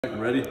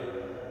Ready?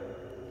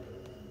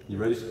 You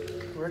ready?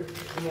 Ready?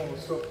 Come on,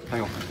 let's go.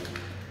 Hang on.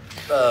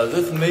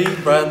 This is me,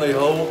 Bradley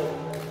Holt.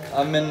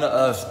 I'm in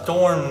a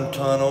storm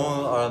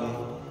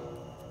tunnel.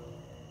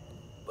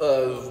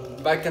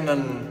 Back in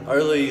the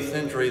early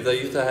century,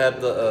 they used to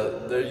have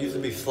there used to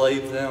be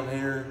slaves down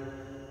here,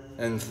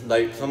 and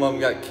like some of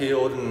them got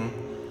killed. And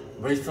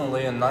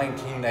recently, in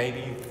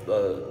 1980,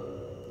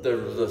 there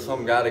was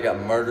some guy that got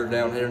murdered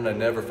down here, and they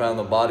never found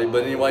the body.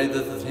 But anyway,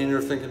 this is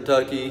Henderson,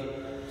 Kentucky.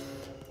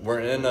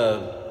 We're in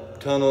a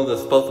tunnel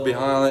that's supposed to be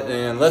Highland,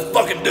 and let's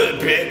fucking do it,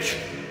 bitch!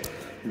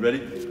 You ready?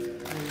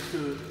 Let's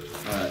do it.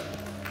 Alright.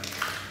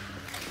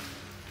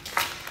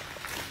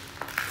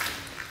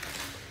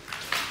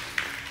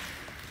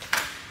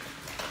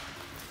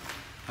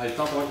 Hey,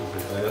 stop walking so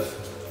fast.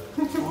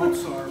 Oh, I'm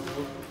sorry,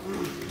 bro.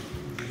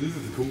 This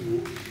is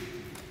cool.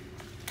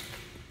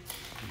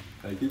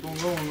 Hey, keep on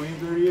going, we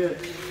ain't there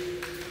yet.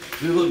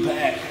 Dude, look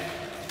back.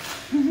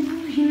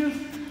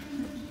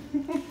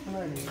 I'm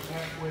not even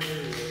halfway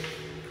there yet.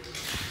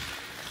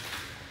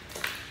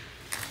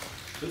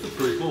 This is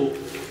pretty cool.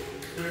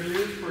 There it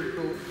is, pretty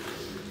cool.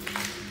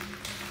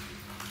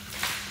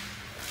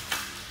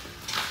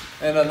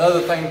 And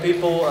another thing,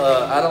 people,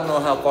 I don't know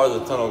how far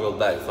the tunnel goes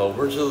back, so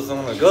we're just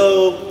gonna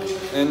go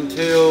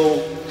until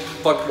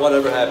fuck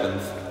whatever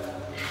happens.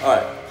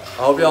 Alright,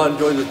 I hope y'all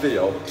enjoyed this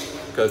video,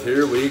 because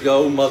here we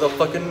go,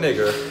 motherfucking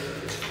nigger.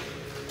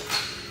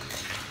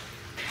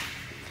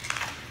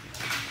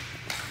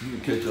 Let me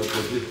catch up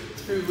with you.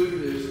 Dude, look at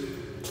this.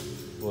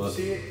 What?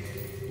 See it?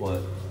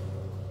 What?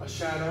 A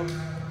shadow.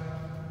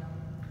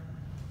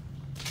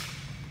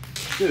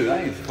 Dude,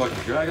 I ain't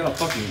fucking sure. I got a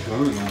fucking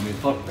gun on me.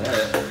 Fuck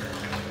that.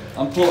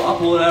 I'll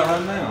pull it out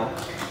right now.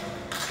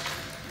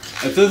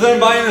 If there's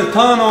anybody in the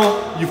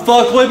tunnel, you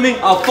fuck with me,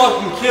 I'll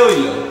fucking kill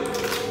you.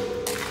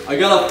 I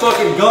got a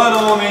fucking gun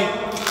on me.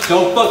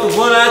 Don't fucking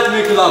run after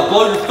me because I'll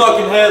blow your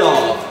fucking head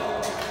off.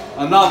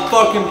 I'm not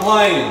fucking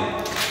playing.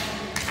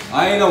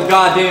 I ain't no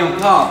goddamn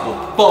cop,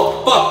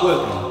 but fuck with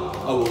me.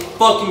 I will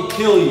fucking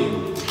kill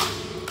you.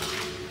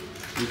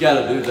 You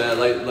gotta do that,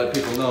 let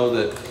people know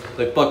that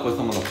they fuck with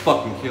someone to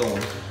fucking kill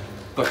them.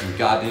 Fucking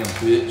goddamn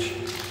bitch.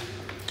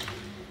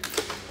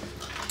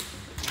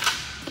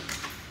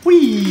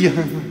 Whee!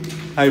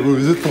 Hey,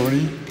 was it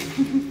funny?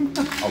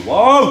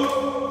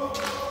 Hello?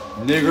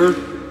 Nigger.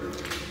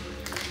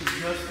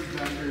 It's dusty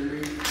back there,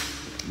 dude.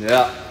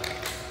 Yeah.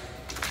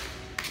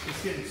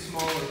 It's getting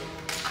smaller.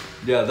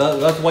 Yeah,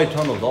 that's the way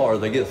tunnels are.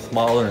 They get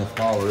smaller and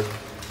smaller.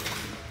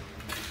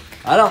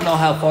 I don't know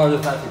how far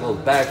this has to go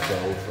back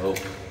though, so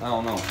I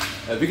don't know.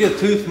 If it gets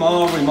too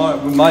small, we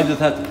might just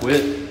have to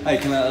quit. Hey,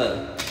 can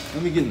I,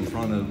 let me get in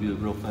front of you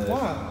real fast.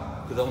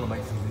 Why? Because I want to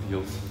make some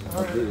videos.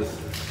 All right. This.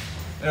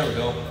 There we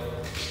go.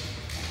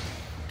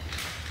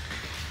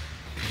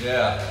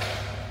 Yeah.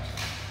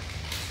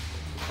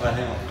 Alright,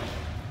 hang on.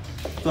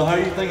 So how are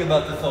you thinking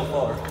about this so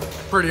far?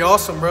 Pretty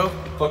awesome, bro.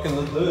 Fucking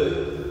let's do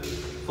it.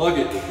 Fuck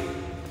it.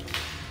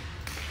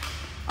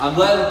 I'm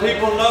letting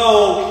people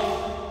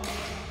know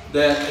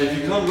that if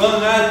you come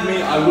running after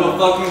me, I will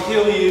fucking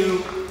kill you.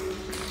 You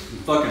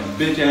fucking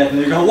bitch ass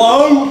nigga.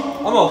 Whoa!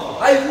 I'm a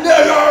hey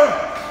nigger!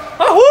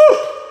 Oh,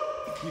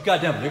 woo! You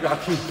goddamn nigger, I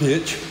kill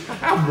bitch.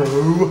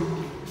 Whoa.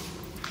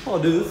 Oh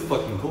dude, this is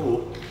fucking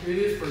cool. It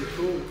is pretty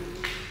cool.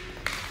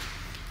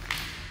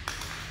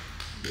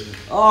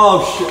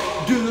 Oh shit.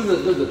 Dude,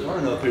 there's a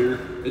turn up here.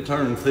 It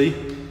turns, see?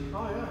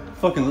 Oh, yeah.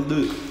 Fucking let's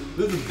do it.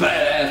 This is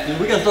badass, dude.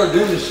 We gotta start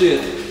doing this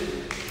shit.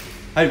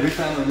 Hey, we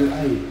found a new,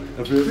 hey,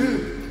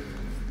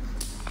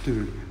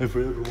 dude, if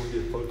we ever want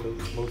to get fucked up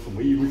and smoke some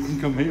weed, we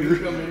can come here.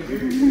 Come in here.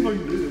 We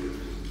fucking do it.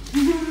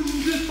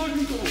 This is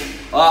fucking cool.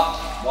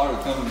 Ah,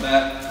 water's coming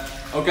back.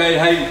 Okay,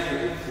 hey,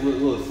 it's a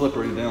little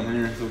slippery down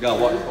here, so we got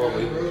water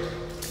slowly.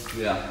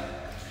 Yeah.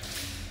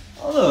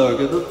 Oh,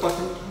 look at the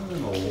fucking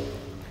tunnel.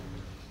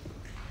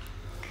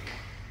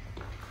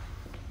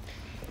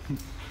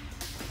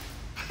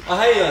 Oh,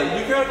 hey,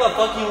 you care if I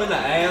fuck you in the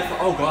ass?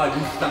 Oh god,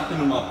 you stopped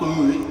into my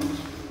food.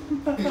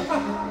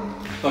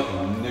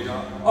 Fucking nigga.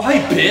 Oh, hey,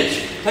 bitch.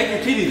 Take your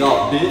titties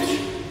off, bitch.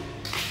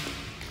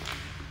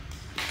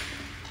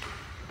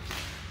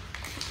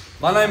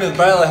 My name is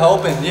Bradley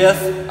Hope, and yes,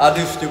 I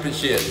do stupid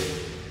shit.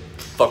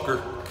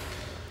 Fucker.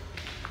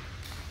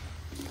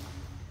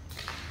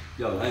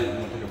 Yo, hey, you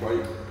wanna take a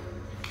break?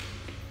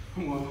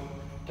 What?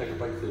 Take a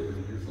break so we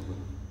can hear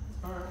something.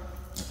 Alright.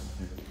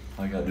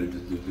 All I gotta do is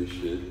just do this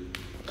shit.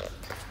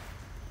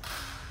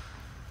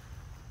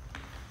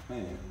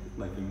 Man, it's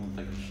making me want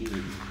to take a shit.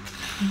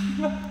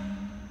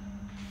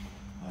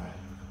 Alright,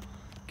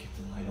 keep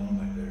the light on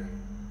back there.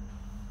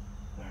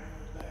 There it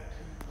goes back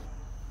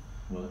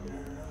to What?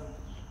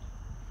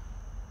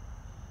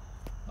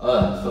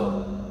 So,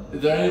 is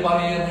there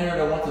anybody in here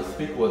that wants to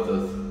speak with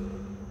us?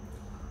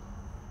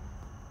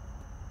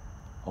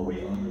 Are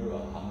we under a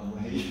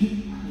highway?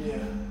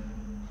 Yeah.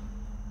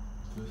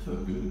 It's so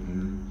good in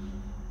here.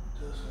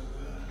 Does so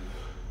good.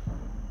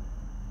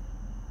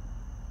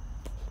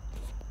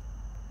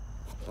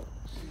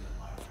 See that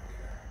light right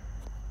here?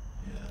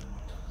 Yeah.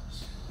 On top of the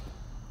ceiling.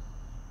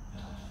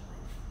 Yeah, that's the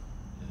roof.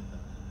 Yeah.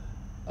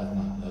 That's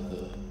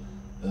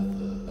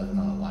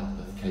not a light,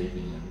 that's cave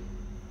in.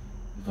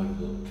 It's like a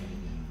little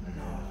cave in. No, that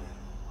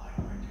little light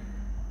right there.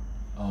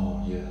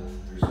 Oh, yeah.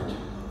 There's two of them.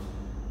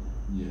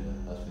 Yeah,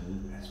 that's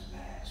it. That's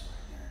bats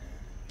right there,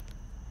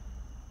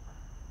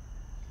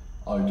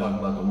 Oh, you're talking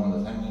about the one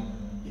that's hanging?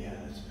 dude. Yeah,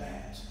 that's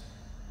bats.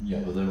 Yeah,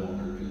 but they won't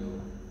hurt you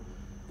though.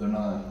 They're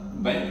not,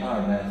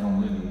 vampire bats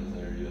don't live in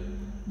this area.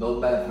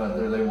 Those bats right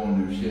there, they won't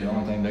do shit. The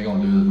only thing they're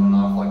gonna do is run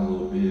off like a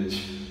little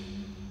bitch.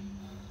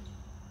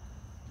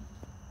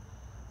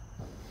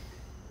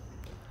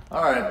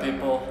 Alright,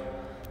 people.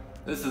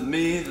 This is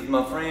me, this is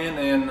my friend,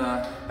 and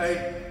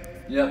Hey,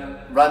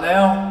 yep, right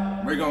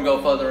now, we're gonna go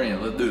further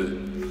in. Let's do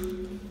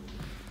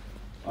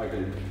it.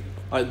 Okay.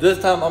 Alright, this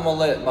time I'm gonna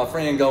let my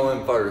friend go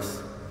in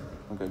first.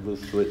 Okay,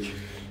 let's switch.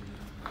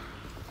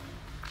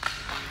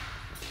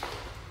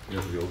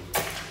 There we go.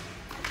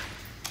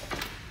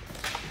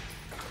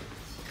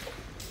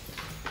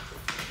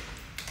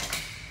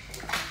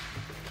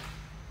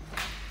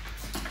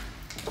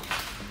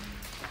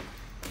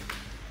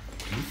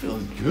 It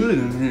feels good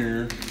in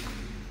here.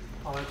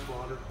 oh, that's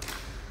water.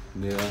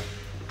 Yeah.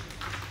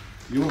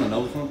 You wanna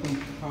know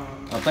something? Huh?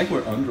 I think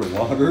we're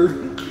underwater. Are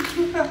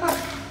you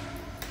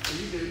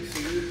dead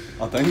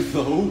serious? I think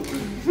so.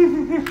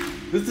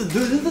 This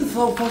is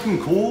so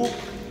fucking cool.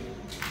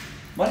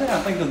 Why didn't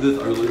I think of this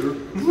earlier?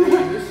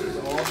 Man, this is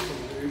awesome,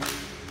 dude.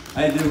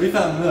 Hey dude, we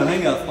found another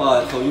hangout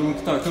spot, so you want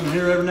to start coming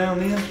here every now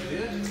and then?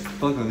 Yeah.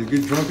 Fucking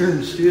get drunker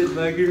and shit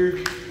back here.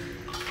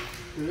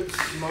 Dude, it's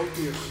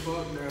smoky as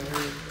fuck down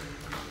here.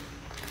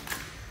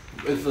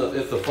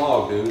 It's a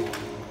fog, dude.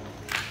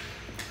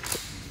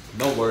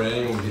 Don't worry, I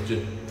ain't gonna get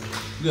you.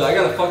 Dude, I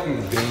got a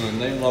fucking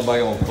gun. Ain't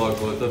nobody gonna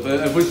fuck with it.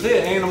 If we see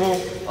an animal,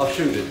 I'll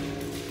shoot it.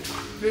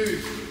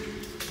 Dude,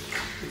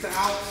 it's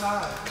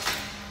outside.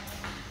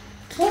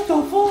 What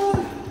the fuck?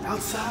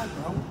 Outside,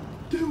 bro.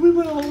 Dude, we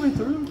went all the way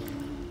through.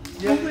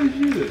 Yeah. Holy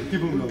shit.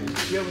 Keep on going.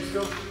 Yeah, let's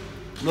go.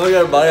 Look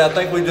everybody, I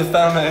think we just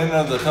found the end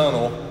of the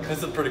tunnel.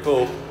 This is pretty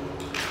cool.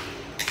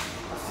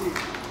 I see it.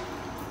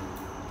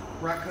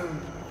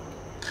 Raccoon.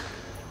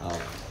 Oh,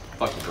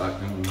 fucking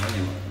raccoon.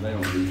 They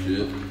don't do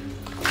shit.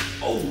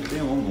 Oh,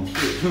 damn, I'm gonna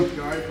shit.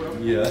 You alright, bro?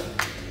 Yeah.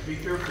 Be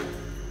careful.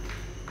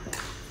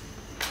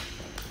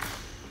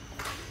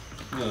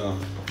 Yeah.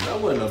 That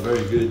wasn't a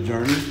very good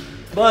journey.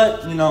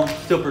 But, you know,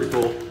 still pretty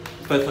cool.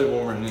 Especially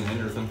when we're in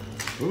Henderson.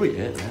 Where we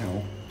at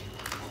now?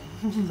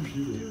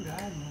 Dude, I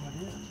have no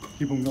idea.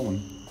 Keep on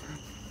going.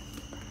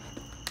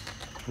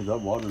 Is that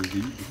water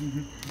deep? No,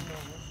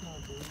 that's not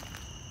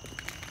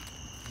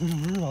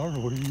good. Where are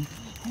we?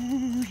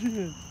 Oh,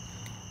 shit.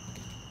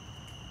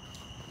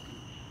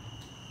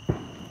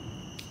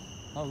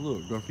 Oh,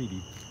 look,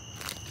 graffiti.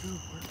 Dude,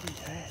 where we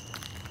at?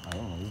 I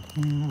don't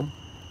know.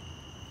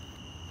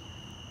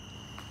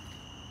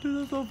 Dude,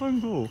 that's so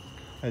fucking cool.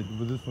 Hey,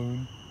 was this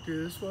fun?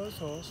 Dude, this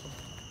was awesome.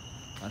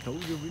 I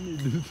told you we need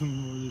to do some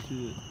more of this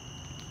shit.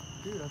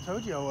 Dude, I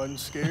told you I wasn't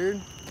scared.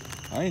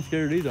 I ain't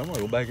scared either. I'm gonna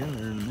go back in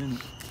there in a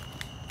minute.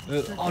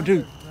 Oh,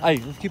 dude. Hey,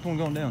 let's keep on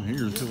going down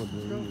here and see what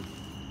there is.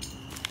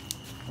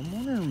 I'm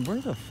wondering, where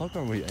the fuck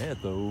are we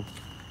at, though?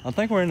 I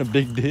think we're in a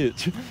big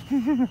ditch. I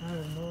have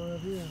no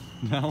idea.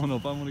 I don't know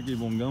if I want to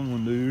keep on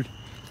going, dude.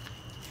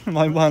 I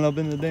might wind up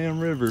in the damn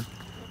river.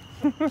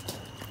 I don't know, but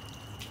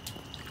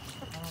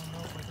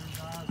there's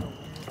eyes over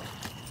here.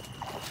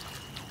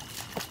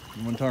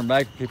 I'm gonna turn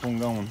back and keep on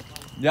going.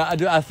 Yeah, I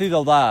do. I see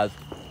those eyes.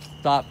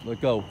 Stop. Let's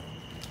go.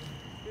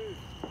 Dude, you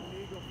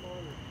need to go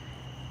farther.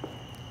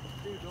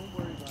 Dude, don't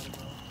worry about it,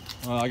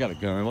 bro. I got a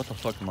gun. What the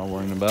fuck am I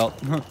worrying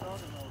about? What are you talking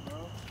about, bro?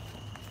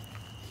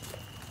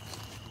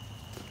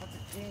 That's a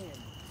can.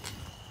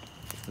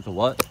 It's a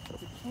what?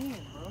 It's a can,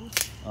 bro.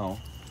 Oh.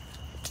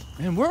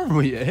 Man, where are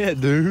we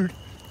at, dude?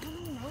 I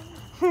don't know.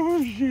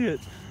 Oh, shit.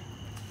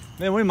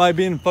 Man, we might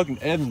be in fucking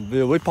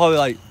Evansville. We probably,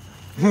 like,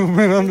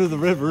 went under the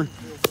river.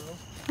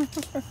 Yeah,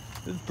 bro.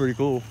 It's pretty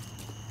cool.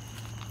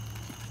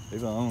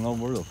 Even I don't know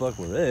where the fuck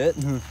we're at.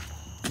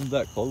 It's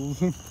that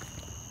close. We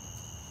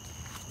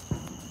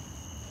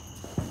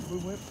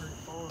went pretty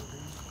far,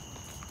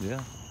 dude.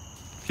 Yeah.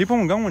 Keep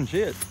on going,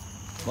 shit.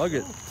 Fuck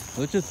it.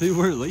 Let's just see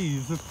where it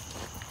leads. It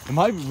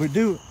might we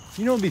do.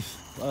 You know,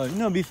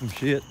 it'd be some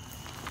shit.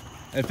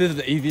 If this is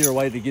the easier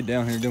way to get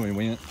down here than we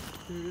went.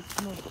 Dude, it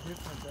smells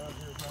different out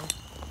here,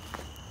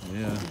 bro.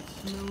 Yeah. It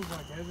smells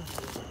like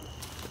Evansville.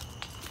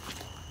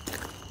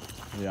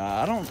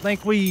 Yeah, I don't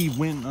think we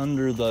went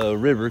under the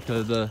river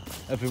because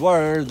if we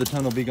were, the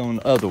tunnel would be going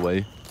the other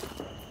way.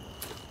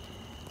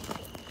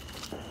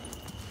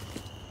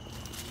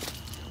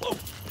 Whoa,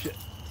 shit.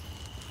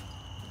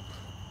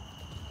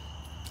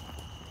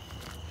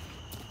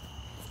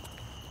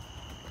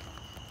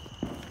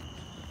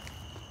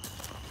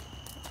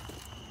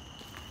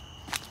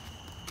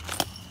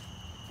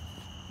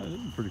 Hey, this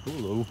is pretty cool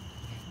though.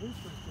 This is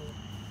cool.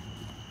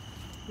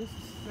 This is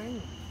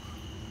sand.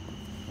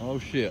 Oh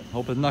shit,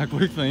 hope it's not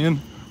quicksand.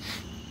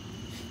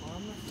 Well,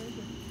 I'm not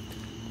thinking.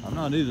 I'm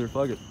not either,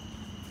 fuck it.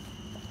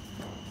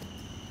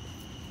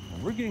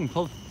 Well, we're getting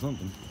close to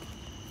something.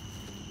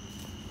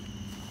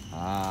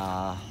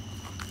 Ah,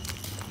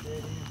 Dead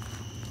end.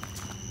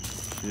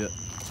 Yeah.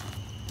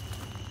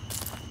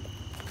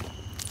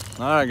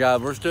 All right, guys,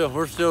 we're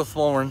still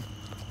slowing.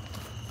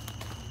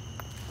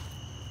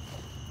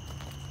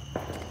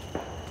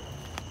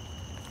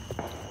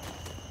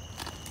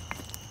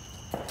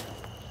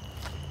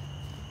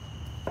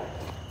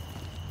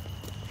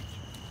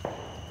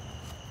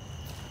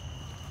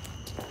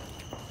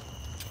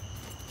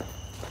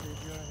 You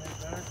gonna head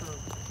back or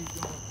keep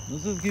going?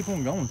 Let's just keep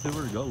on going, see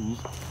where it goes. Oh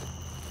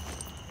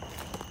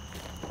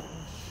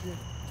shit.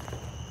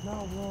 No,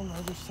 we're on the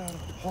other side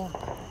of the park.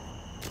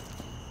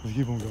 Let's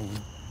keep on going.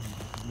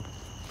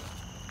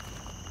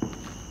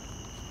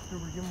 Here,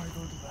 we're getting ready to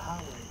go to the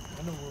highway.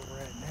 I know where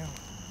we're at now.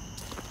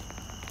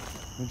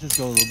 We'll just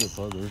go a little bit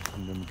further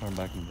and then we'll turn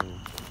back and go.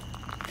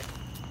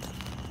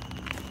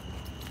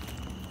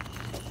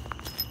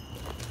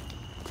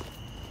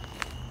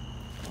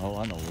 Oh,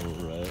 I know where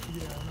we're at.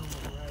 Yeah, I know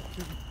where we're at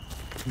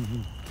too.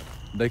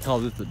 They call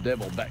this the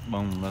devil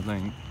backbone, I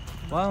think.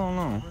 Well, I don't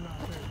know. We're not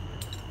there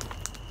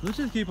yet. Let's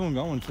just keep on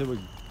going until we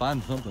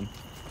find something.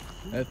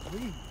 That's-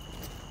 Sweet.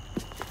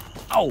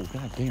 Oh,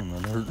 god damn,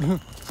 that hurt.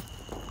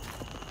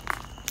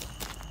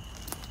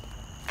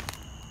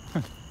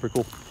 Pretty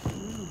cool.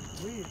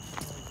 Sweet.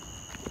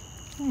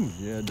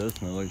 Yeah, it does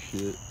smell like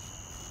shit.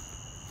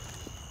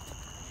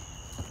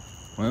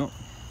 Well,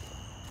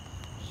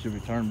 should we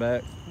turn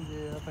back?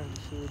 Yeah, I think we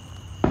should.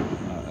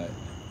 Alright.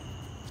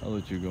 I'll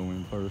let you go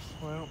in first.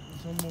 Well,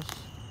 it's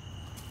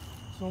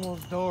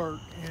almost dark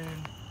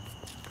and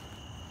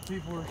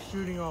people are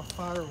shooting off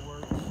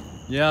fireworks.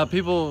 Yeah,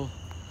 people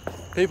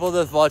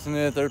that's watching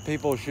it, there are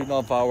people shooting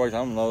off fireworks. I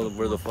don't know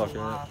where the fuck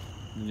they're at.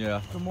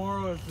 Yeah.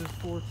 Tomorrow is this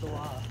 4th of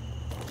July.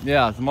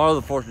 Yeah, tomorrow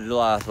the 4th of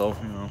July, so,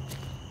 you know.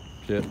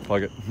 Shit,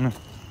 fuck it.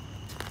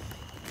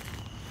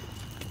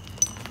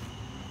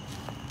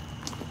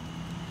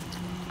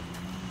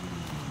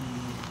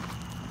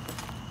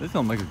 This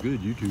gonna make a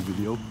good YouTube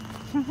video.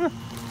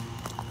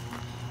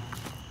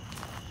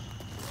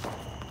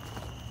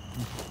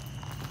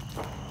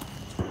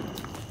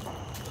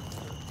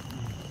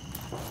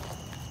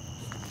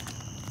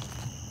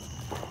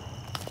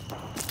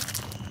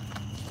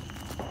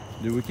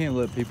 Dude, we can't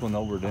let people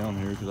know we're down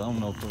here because I don't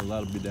know if we're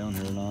allowed to be down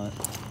here or not.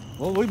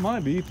 Well, we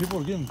might be. People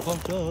are getting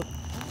fucked up.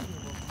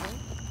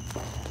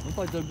 Looks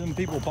like there's been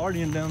people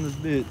partying down this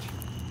bitch.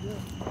 Yeah.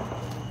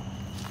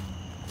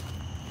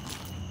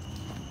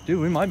 Dude,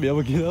 we might be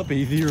able to get up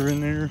easier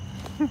in there.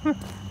 But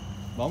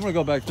I'm gonna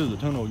go back to the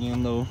tunnel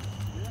again though.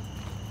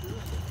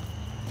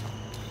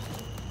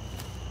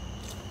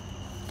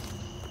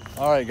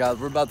 Alright guys,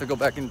 we're about to go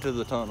back into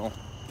the tunnel.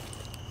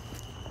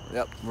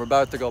 Yep, we're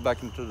about to go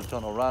back into the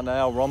tunnel right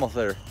now. We're almost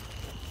there.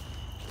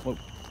 Whoa.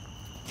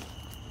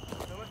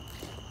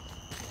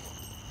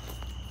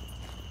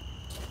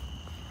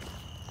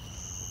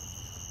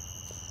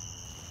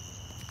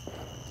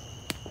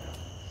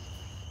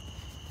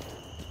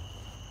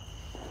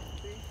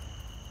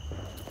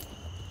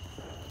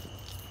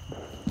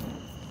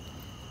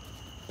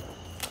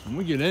 When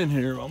we get in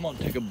here, I'm gonna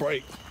take a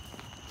break.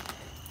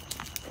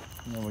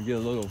 And then we get a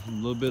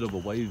little bit of a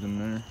wave in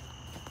there.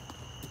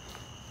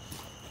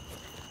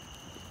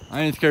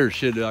 I ain't scared of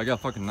shit, dude. I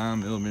got fucking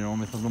 9mm on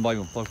me, so nobody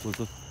gonna fuck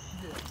with us.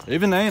 Yeah.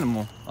 Even the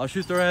animal, I'll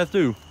shoot their ass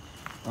too.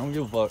 I don't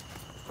give a fuck.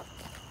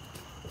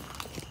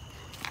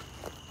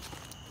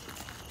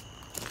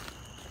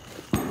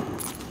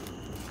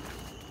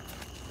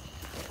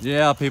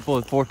 Yeah, people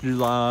at 4th of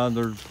July,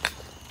 they're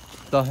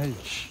hey,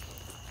 shh.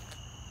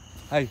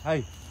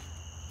 Hey.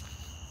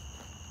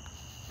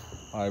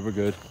 All right, we're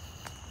good.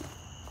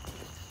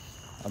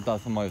 I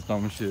thought somebody was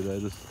throwing shit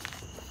at us.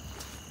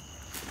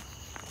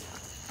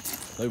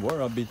 They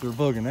were, I beat their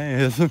fucking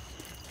ass.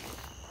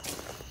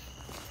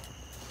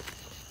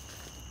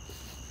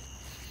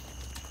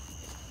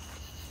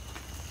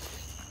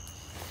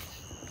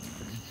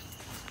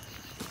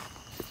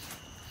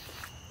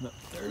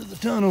 There's the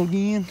tunnel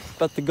again.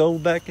 About to go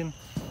back in.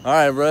 All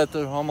right, we're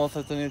almost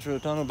at the entry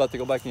of the tunnel. About to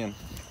go back in.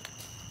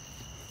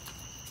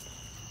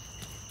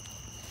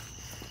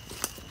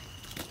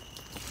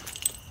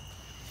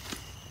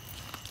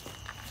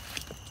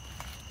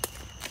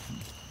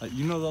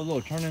 You know that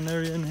little turning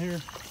area in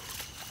here?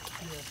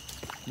 Yeah.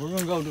 We're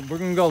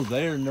gonna go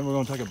there and then we're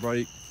gonna take a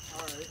break.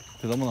 Alright.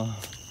 Cause I'm gonna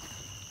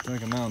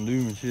drink a Mountain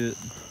Dew and shit.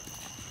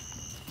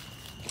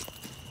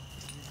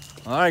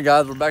 Alright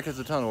guys, we're back at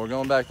the tunnel. We're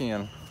going back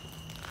in.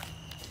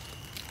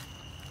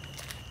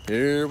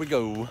 Here we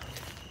go.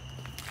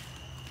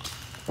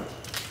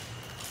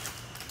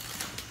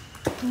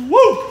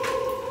 Woo!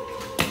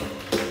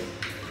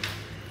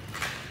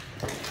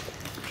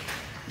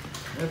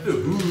 That's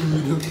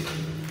good.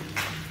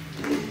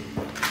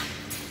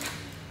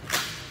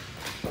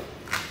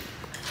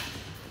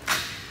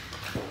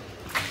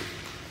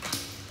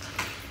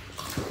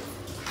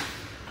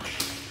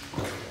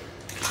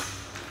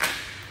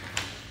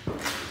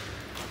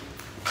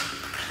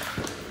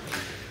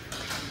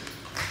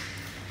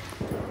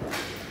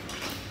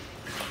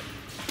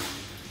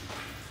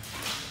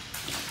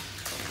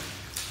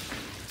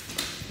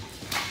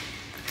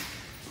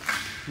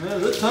 Man,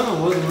 this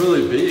tunnel wasn't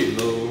really big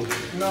though.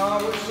 No,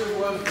 I wish it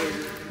was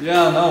bigger.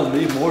 Yeah, I know,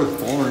 be more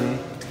foreign.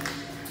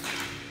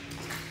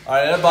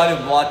 Alright, everybody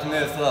watching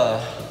this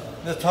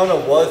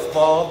tunnel was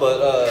small,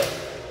 but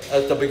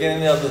at the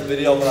beginning of this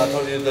video when I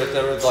told you that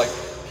there was like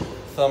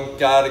some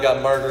guy that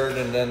got murdered,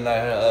 and then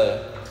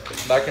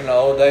back in the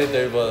old days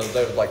there was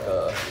like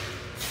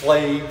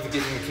slaves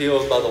getting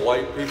killed by the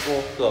white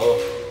people, so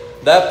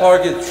that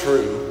part is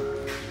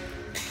true.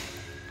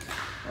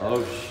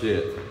 Oh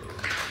shit.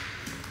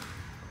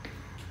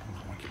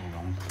 Hold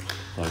on.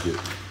 Like it.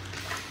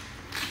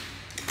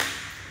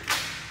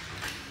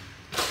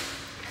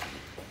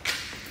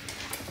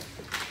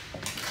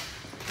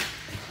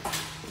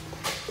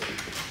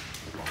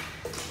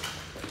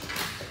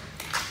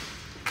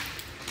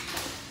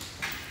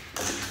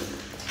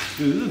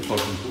 Dude, this is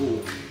fucking cool.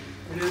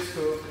 It is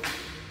cool.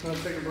 Want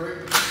to take a break?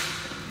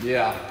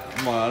 Yeah,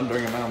 I'm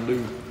drinking Mountain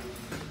Dew.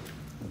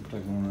 I'm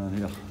taking one right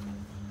here.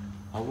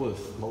 I was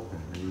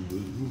smoking here, but...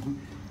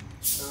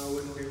 No, I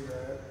wouldn't do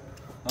that.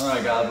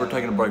 Alright guys, we're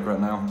taking a break right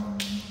now.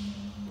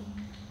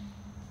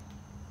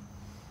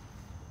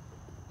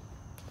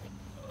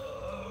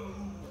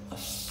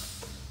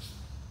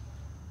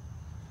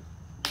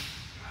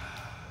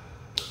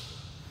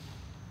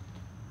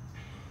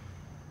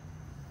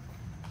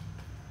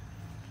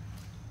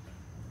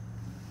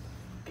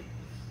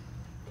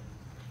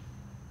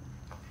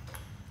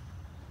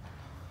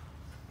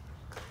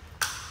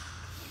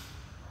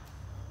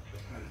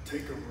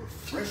 Take a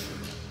refresher.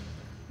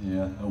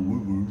 Yeah, a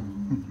woo-woo.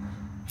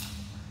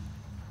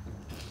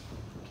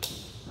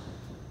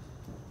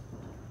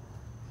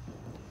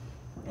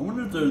 I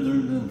wonder if there's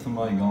been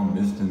somebody gone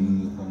missing in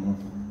this tunnel.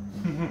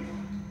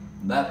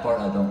 That part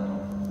I don't know.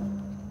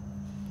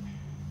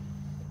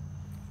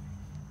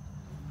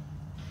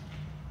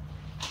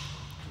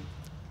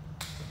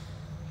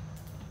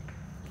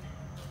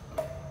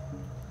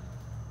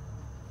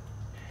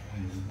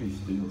 Hey, just be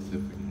still, see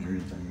if we can hear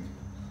anything.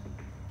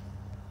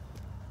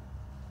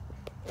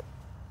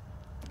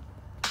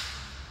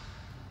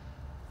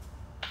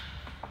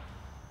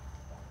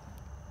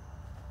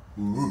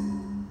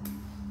 Ooh.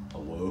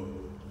 Hello.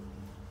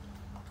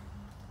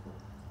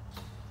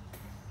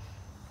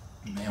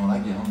 Man, when I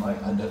get home, I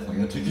definitely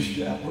gotta take a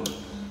shower.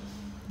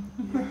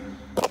 Me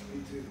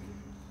too.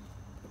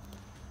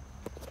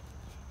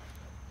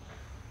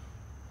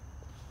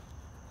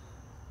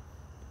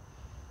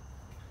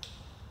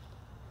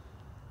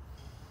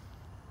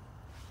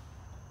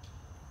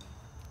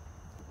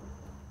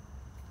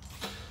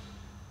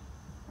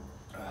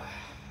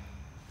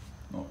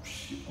 Oh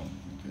shit.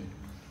 Okay.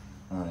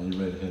 Alright, you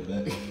ready to head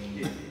back?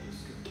 Yeah,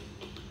 let's go.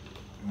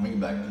 When we get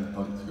back to the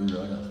fucking scooter,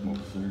 I gotta smoke a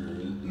cigarette.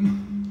 Yeah,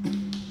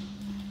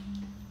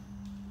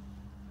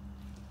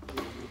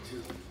 me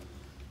too.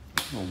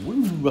 Oh, woo.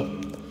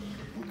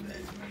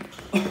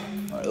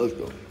 Alright, let's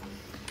go.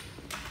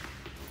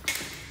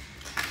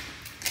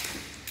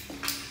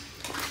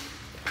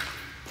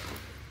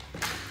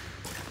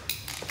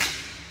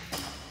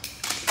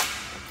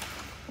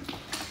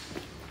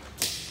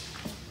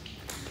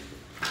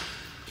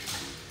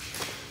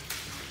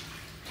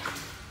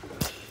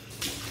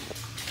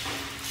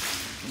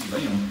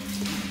 Damn.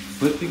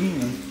 Flipped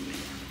again.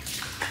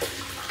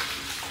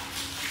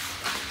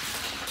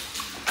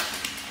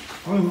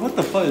 I mean, what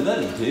the fuck is that,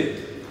 a dick?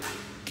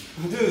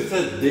 Dude, it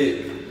says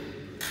dick.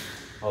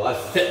 Oh,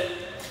 that's it.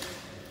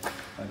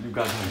 You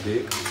got my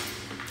dick.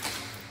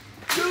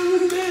 Dude,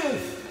 look at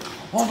this.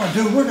 Oh my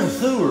dude, we're in the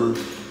sewers.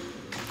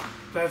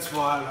 That's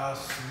why I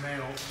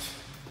smelt.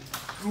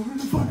 We're in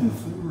the fucking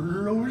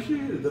sewer. Oh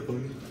shit, is that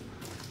funny?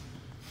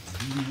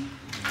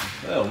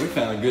 Well, we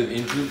found a good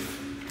entrance.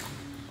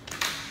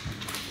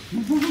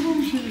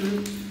 Oh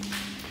shit.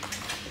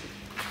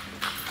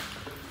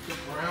 The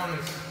brown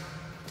is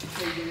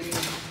taking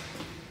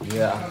in.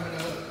 Yeah. Coming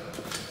up.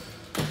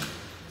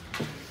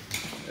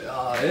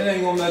 It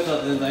ain't gonna mess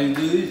up this thing,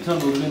 dude. These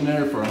tunnels been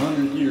there for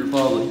 100 years,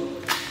 probably.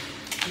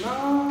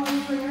 No,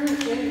 it's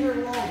been here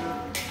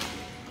longer.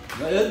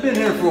 It's been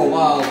here for a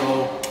while,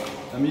 though.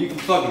 I mean, you can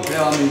fucking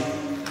tell. I mean,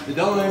 it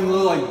don't even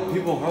look like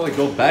people hardly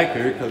go back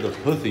here because they're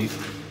pussies.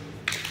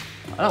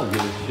 I don't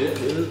give a shit,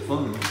 dude. It's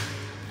fun.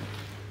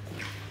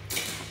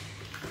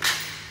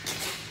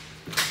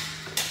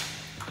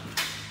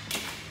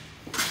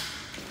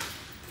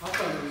 I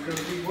thought it was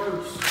gonna be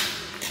worse.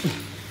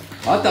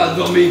 I thought it was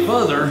gonna be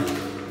further.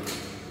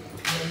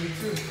 Yeah, me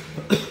too.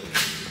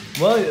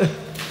 Well,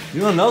 you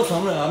wanna know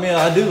something? I mean,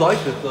 I do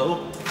like this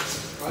though.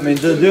 I mean,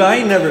 dude, I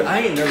ain't never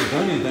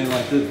done anything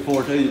like this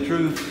before. To tell you the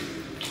truth,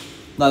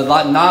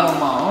 like not on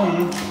my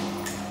own,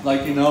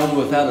 like you know,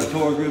 without a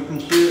tour group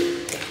and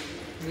shit.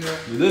 Yeah.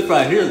 This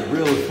right here is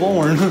real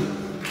exploring.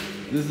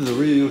 This is a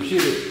real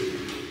shit.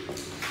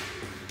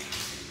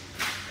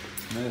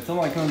 Man, if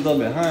somebody comes up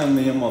behind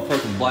me, I'm gonna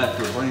fucking blast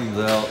their brains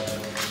out.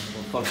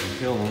 I'll fucking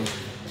kill them.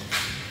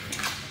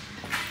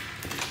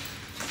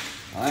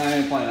 I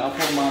ain't playing. I'll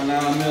pull my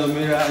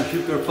 9mm out and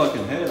shoot their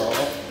fucking head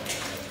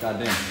off.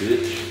 Goddamn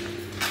bitch.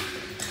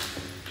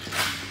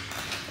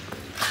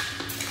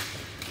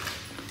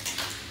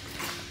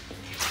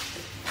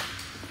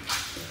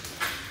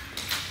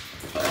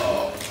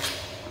 Oh.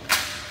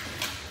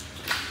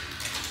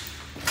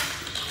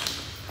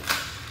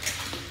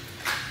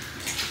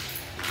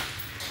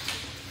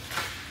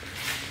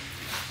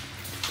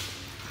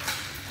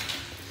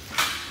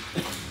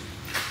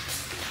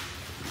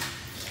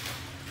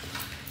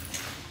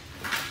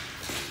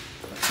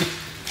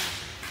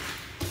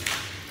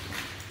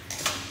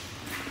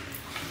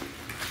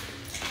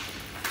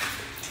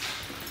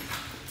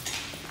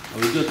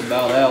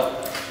 about out.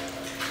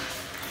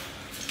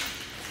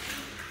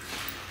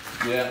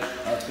 Yeah,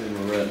 I see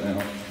where we're at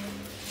now.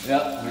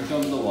 Yeah, here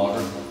comes the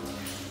water.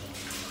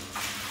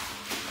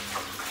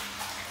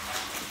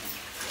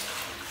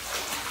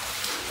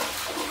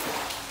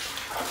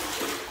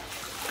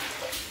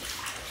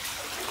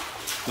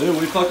 Dude,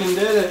 we fucking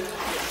did it.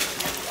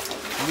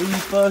 We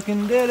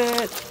fucking did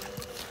it.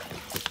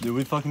 Dude,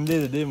 we fucking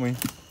did it, didn't we?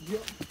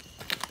 Yep.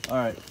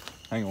 Alright,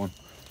 hang on.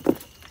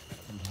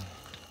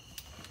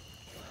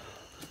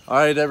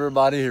 Alright,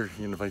 everybody, here,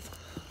 in the face.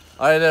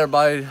 Alright,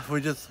 everybody,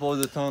 we just explored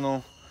the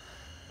tunnel.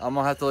 I'm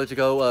gonna have to let you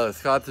go.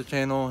 Subscribe to the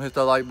channel, hit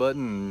that like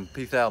button, and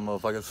peace out,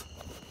 motherfuckers.